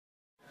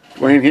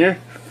Wayne here,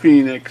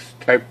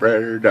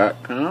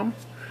 PhoenixTypewriter.com.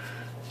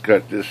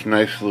 Got this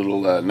nice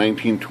little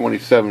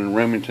 1927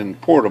 Remington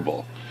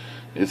portable.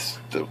 It's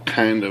the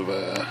kind of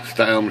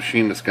style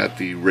machine that's got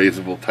the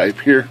raisable type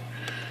here.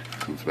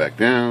 Comes back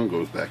down,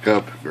 goes back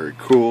up. Very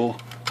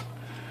cool.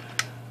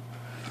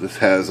 This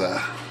has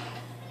a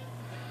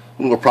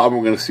little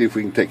problem we're going to see if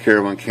we can take care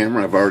of on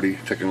camera. I've already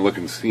taken a look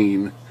and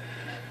seen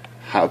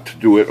how to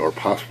do it, or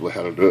possibly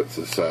how to do it. It's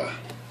this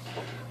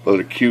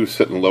leather Q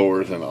sitting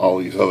lower than all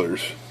these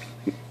others.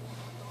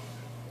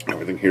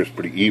 Everything here is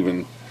pretty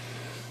even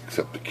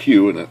except the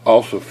Q, and it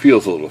also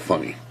feels a little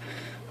funny.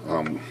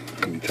 When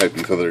you type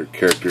these other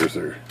characters,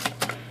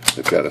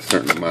 they've got a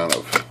certain amount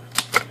of,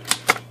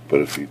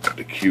 but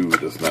the Q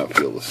does not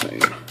feel the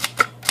same.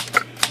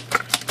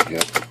 You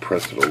have to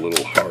press it a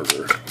little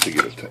harder to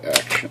get it to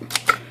action.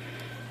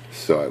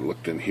 So I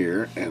looked in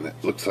here, and it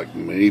looks like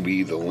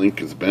maybe the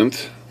link is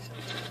bent.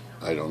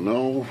 I don't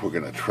know. We're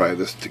going to try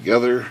this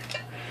together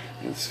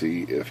and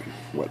see if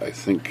what I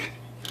think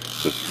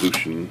the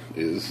solution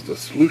is the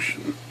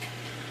solution.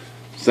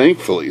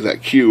 Thankfully,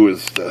 that Q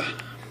is the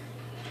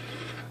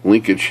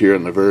linkage here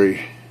on the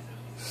very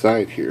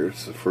side here.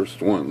 It's the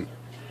first one,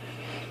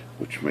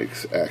 which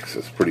makes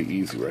access pretty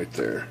easy right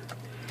there.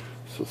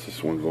 So it's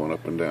this one going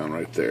up and down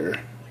right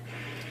there.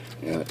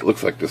 And it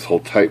looks like this whole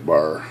type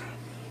bar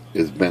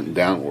is bent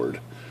downward.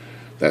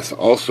 That's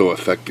also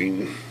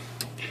affecting,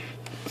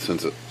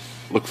 since it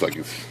looks like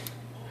it's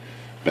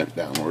bent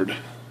downward,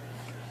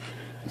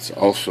 it's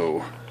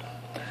also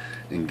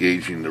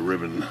engaging the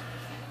ribbon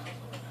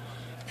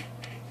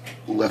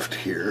left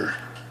here.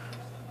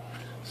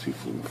 See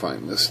if we can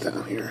find this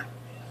down here.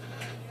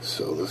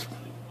 So this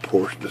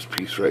portion, this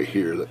piece right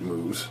here that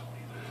moves,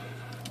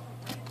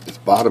 it's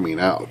bottoming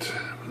out.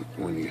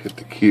 When you hit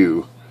the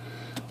Q,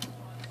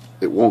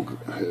 it won't.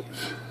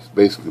 It's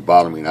basically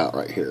bottoming out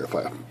right here. If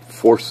I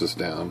force this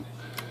down,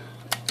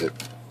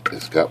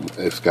 it's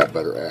got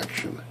better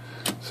action.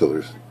 So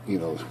there's,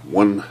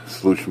 one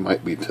solution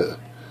might be to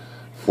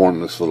form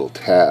this little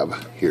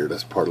tab here.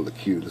 That's part of the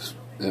Q, this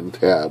end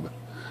tab.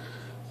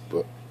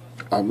 But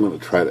I'm going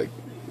to try to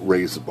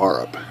raise the bar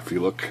up. If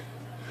you look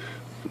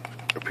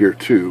up here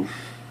too,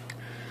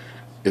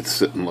 it's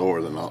sitting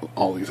lower than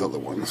all these other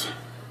ones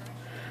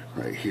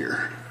right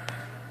here.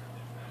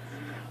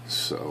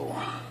 So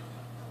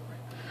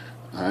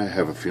I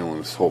have a feeling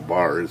this whole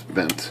bar is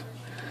bent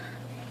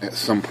at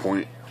some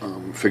point.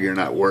 Figuring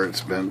out where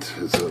it's bent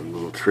is a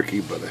little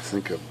tricky, but I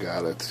think I've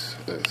got its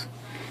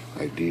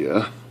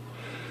idea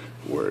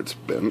where it's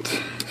bent.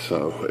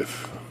 So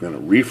if I'm going to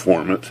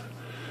reform it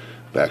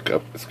back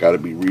up, it's got to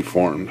be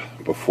reformed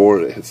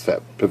before it hits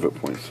that pivot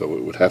point. So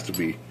it would have to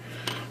be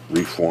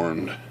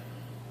reformed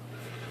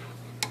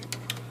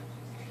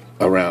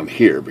around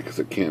here, because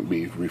it can't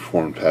be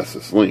reformed past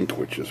this link,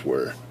 which is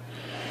where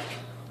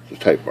the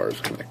type bar is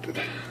connected.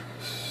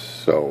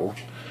 So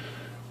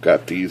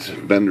got these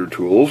bender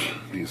tools.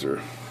 These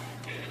are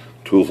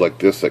tools like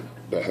this that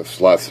have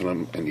slots in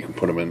them, and you can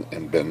put them in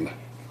and bend.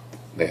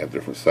 They have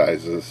different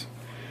sizes,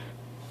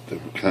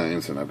 different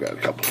kinds, and I've got a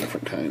couple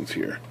different kinds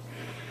here.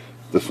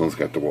 This one's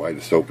got the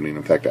widest opening.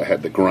 In fact, I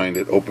had to grind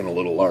it open a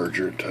little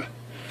larger to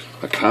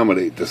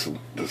accommodate this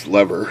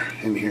lever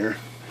in here.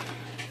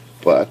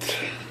 But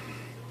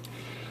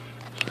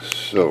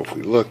so if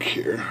we look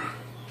here,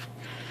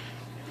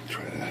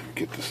 try to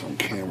get this on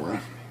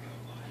camera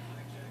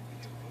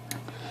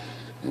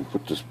and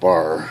put this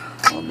bar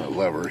on the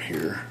lever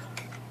here.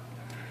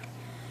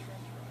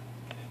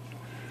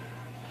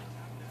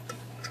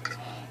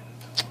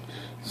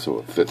 So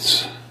it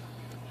fits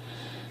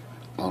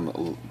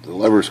on the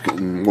lever's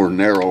getting more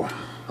narrow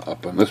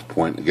up on this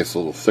point. It gets a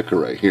little thicker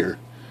right here.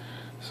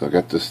 So I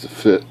got this to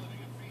fit,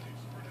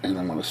 and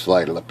I'm going to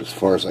slide it up as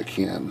far as I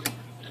can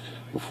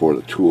before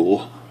the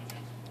tool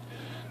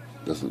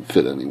doesn't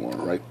fit anymore,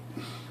 right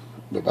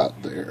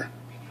about there.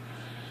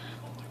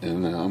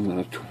 And now I'm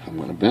going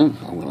to bend.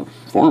 I'm going to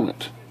form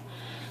it.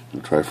 I'm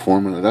going to try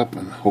forming it up,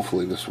 and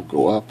hopefully this will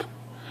go up.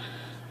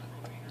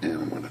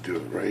 And I'm going to do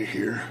it right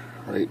here,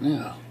 right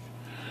now.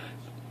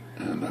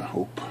 And I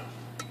hope,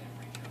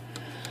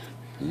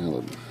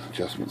 the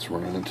adjustment's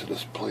running into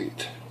this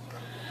plate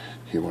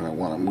here when I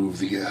want to move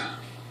the,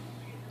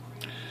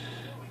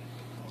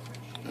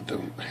 I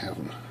don't have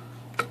it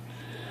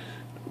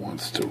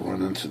wants to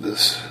run into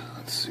this.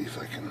 Let's see if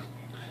I can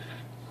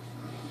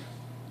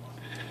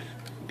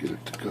get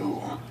it to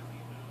go.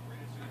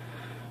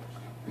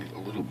 Need a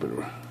little bit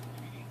of,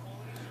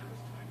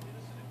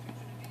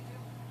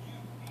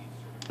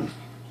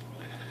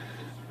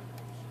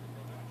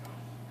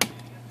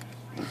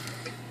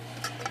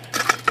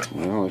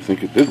 well, I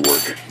think it did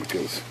work,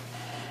 because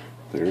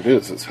there it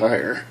is. It's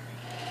higher.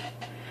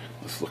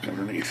 Let's look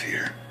underneath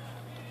here.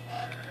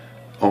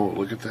 Oh,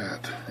 look at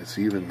that. It's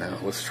even now.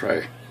 Let's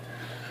try,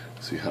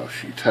 see how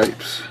she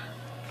types.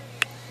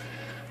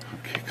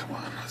 Okay, come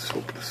on. Let's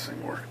hope this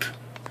thing worked.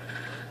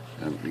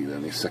 I don't need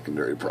any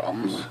secondary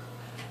problems.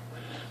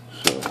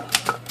 So,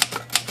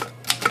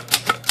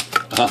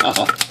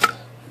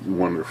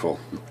 wonderful.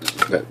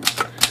 That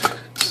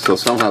So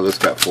somehow this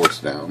got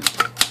forced down.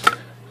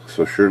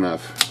 So sure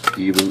enough,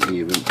 even.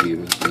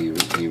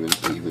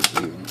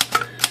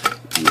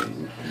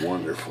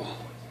 Wonderful.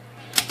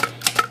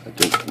 I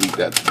didn't need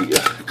that to be a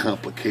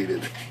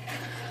complicated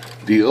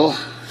deal.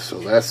 So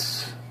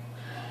that's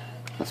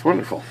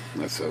wonderful.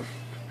 That's a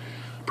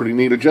pretty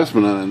neat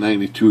adjustment on a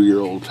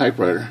 92-year-old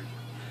typewriter.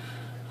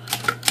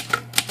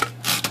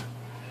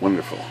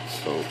 Wonderful.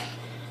 So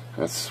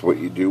that's what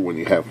you do when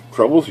you have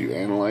troubles. You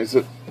analyze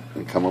it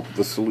and come up with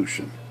a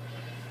solution.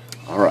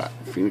 Alright,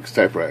 Phoenix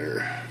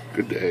Typewriter.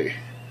 Good day.